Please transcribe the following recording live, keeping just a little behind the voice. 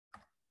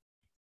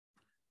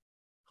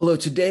Hello,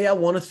 today I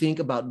want to think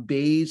about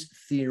Bayes'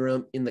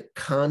 theorem in the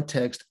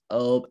context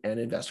of an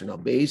investor. Now,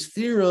 Bayes'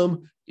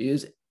 theorem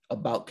is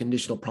about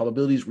conditional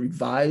probabilities,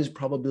 revised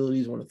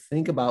probabilities. I want to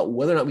think about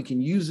whether or not we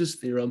can use this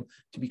theorem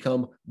to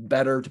become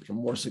better, to become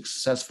more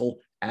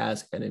successful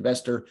as an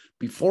investor.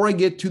 Before I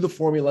get to the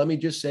formula, let me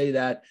just say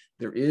that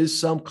there is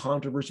some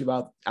controversy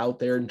out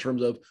there in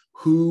terms of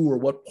who or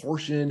what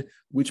portion,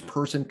 which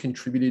person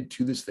contributed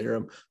to this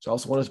theorem. So I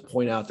also want to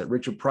point out that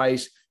Richard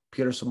Price,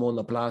 Pierre Simon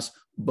Laplace,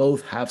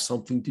 both have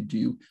something to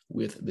do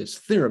with this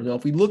theorem. Now,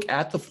 if we look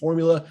at the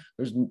formula,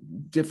 there's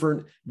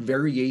different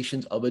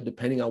variations of it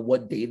depending on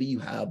what data you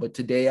have. But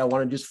today I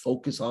want to just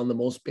focus on the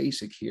most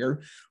basic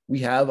here. We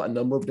have a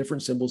number of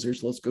different symbols here,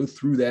 so let's go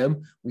through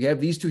them. We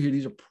have these two here.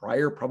 These are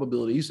prior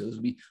probabilities. So this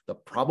would be the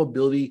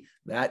probability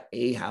that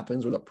A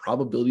happens or the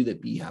probability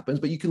that B happens.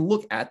 But you can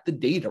look at the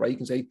data, right? You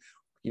can say,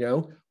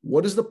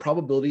 what is the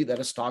probability that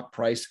a stock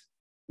price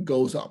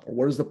goes up? Or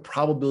what is the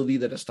probability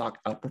that a stock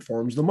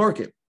outperforms the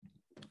market?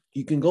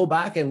 You can go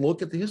back and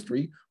look at the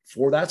history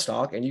for that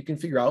stock and you can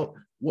figure out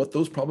what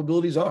those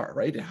probabilities are,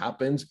 right? It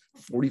happens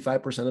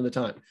 45% of the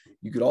time.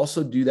 You could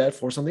also do that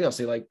for something else.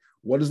 Say like,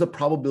 what is the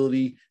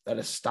probability that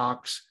a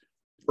stock's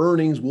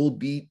earnings will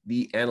beat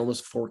the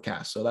analyst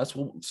forecast? So let's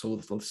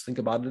think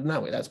about it in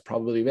that way. That's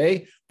probability of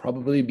A,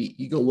 probability of B.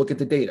 You go look at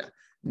the data.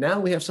 Now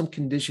we have some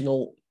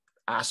conditional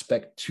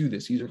aspect to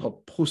this. These are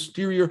called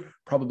posterior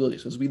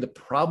probabilities. So this would be the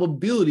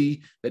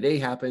probability that A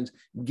happens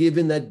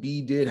given that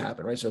B did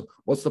happen, right? So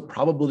what's the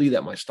probability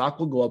that my stock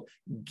will go up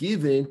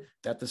given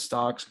that the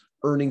stock's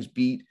earnings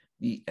beat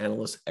the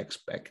analyst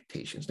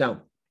expectations?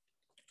 Now,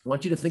 I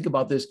want you to think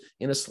about this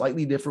in a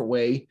slightly different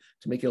way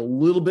to make it a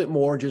little bit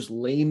more just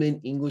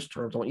layman English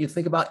terms. I want you to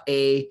think about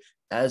A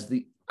as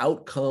the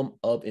outcome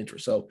of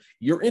interest. So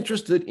you're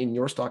interested in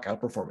your stock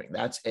outperforming.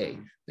 That's A.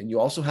 Then you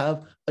also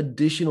have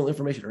additional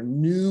information or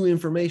new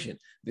information.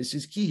 This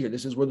is key here.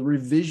 This is where the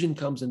revision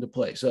comes into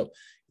play. So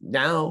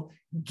now,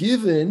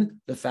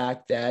 given the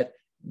fact that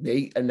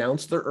they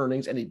announced their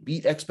earnings and it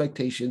beat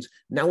expectations,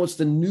 now what's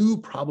the new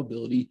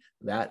probability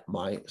that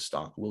my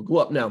stock will go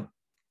up? Now,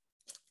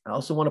 I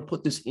also want to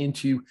put this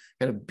into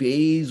kind of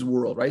Bayes'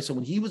 world, right? So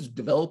when he was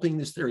developing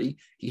this theory,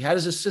 he had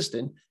his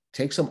assistant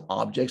take some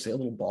objects, say a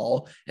little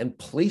ball, and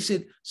place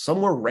it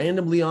somewhere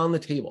randomly on the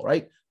table,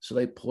 right? So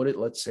they put it,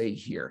 let's say,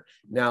 here.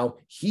 Now,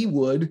 he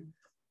would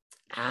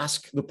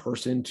ask the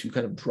person to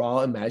kind of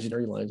draw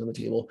imaginary lines on the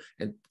table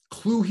and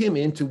clue him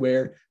into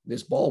where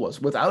this ball was.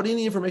 Without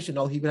any information at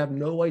all, he would have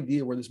no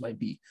idea where this might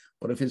be.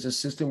 But if his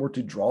assistant were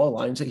to draw a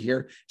line, say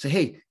here, say,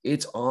 hey,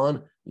 it's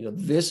on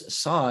this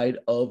side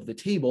of the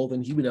table,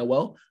 then he would know,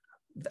 well,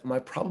 my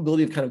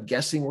probability of kind of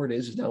guessing where it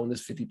is now in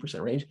this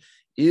 50% range.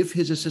 If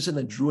his assistant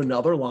then drew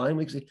another line,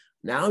 we can say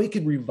now he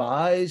could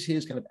revise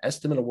his kind of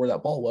estimate of where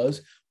that ball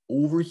was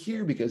over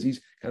here because he's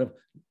kind of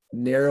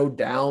narrowed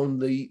down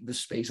the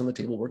space on the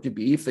table where it could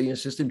be. If the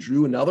assistant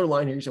drew another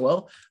line here, you say,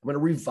 well, I'm going to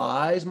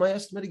revise my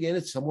estimate again.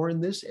 It's somewhere in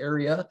this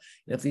area.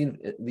 And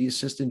if the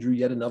assistant drew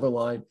yet another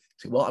line,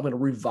 say, well, I'm going to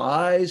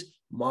revise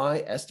my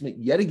estimate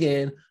yet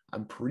again.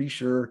 I'm pretty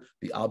sure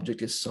the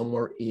object is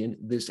somewhere in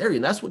this area.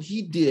 And that's what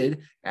he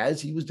did as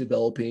he was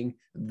developing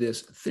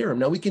this theorem.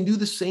 Now we can do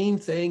the same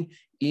thing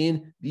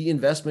in the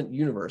investment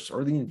universe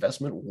or the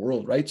investment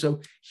world, right?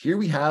 So here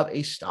we have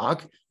a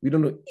stock. We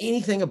don't know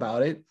anything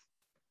about it.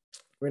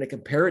 We're going to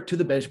compare it to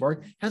the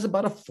benchmark. It has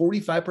about a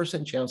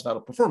 45% chance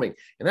of outperforming.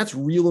 And that's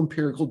real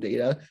empirical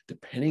data,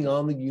 depending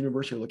on the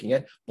universe you're looking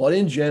at. But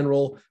in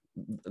general,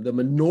 the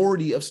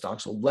minority of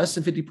stocks, so less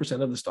than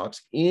 50% of the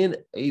stocks in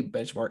a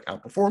benchmark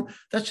outperform.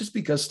 That's just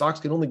because stocks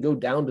can only go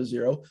down to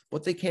zero,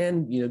 but they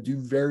can, do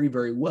very,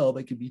 very well.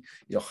 They could be,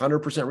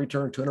 100%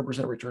 return,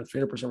 200% return,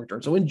 300%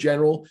 return. So in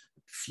general,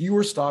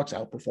 fewer stocks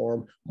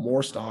outperform,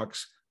 more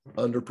stocks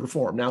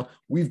underperform. Now,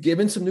 we've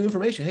given some new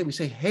information. Hey, we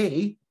say,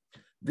 hey,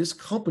 this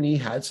company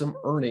had some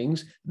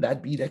earnings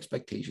that beat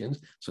expectations.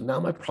 So now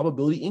my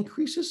probability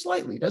increases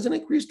slightly. It doesn't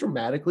increase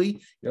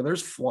dramatically.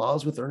 There's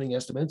flaws with earning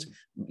estimates.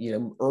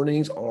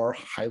 Earnings are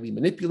highly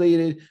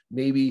manipulated.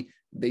 Maybe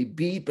they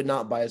beat, but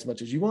not by as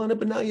much as you wanted.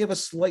 But now you have a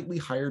slightly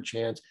higher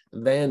chance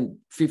than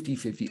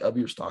 50-50 of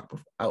your stock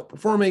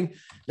outperforming.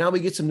 Now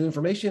we get some new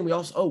information. We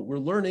also, we're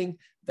learning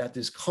that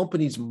this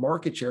company's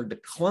market share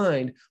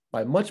declined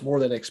by much more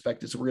than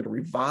expected. So we're going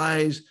to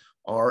revise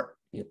our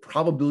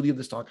probability of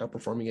the stock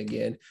outperforming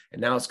again,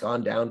 and now it's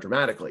gone down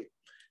dramatically.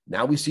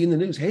 Now we see in the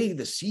news, hey,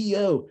 the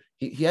CEO,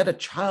 he had a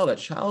child. That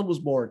child was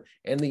born,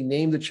 and they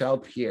named the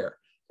child Pierre.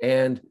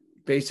 And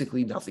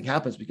basically nothing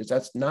happens because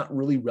that's not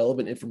really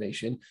relevant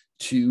information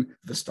to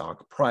the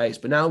stock price.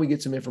 But now we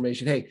get some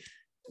information, hey,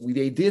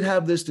 they did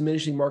have this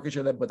diminishing market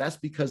share, but that's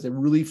because they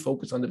really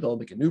focused on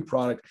developing a new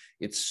product.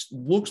 It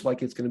looks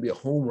like it's going to be a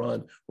home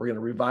run. We're going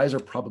to revise our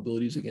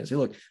probabilities again. Say,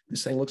 look,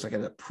 this thing looks like it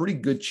has a pretty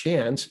good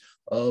chance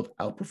of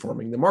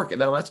outperforming the market.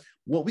 Now, that's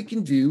what we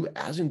can do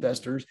as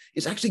investors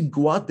is actually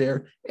go out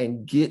there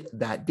and get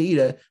that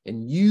data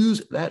and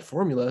use that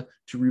formula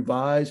to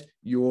revise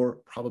your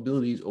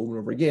probabilities over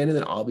and over again. And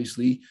then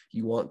obviously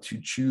you want to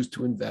choose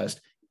to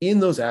invest in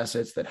those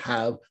assets that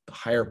have the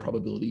higher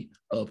probability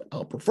of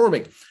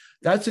outperforming.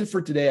 That's it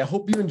for today. I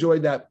hope you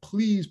enjoyed that.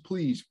 Please,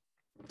 please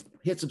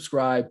hit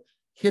subscribe,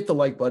 hit the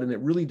like button. It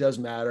really does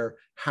matter.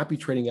 Happy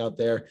trading out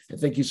there. And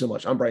thank you so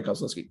much. I'm Brian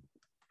Kozlowski.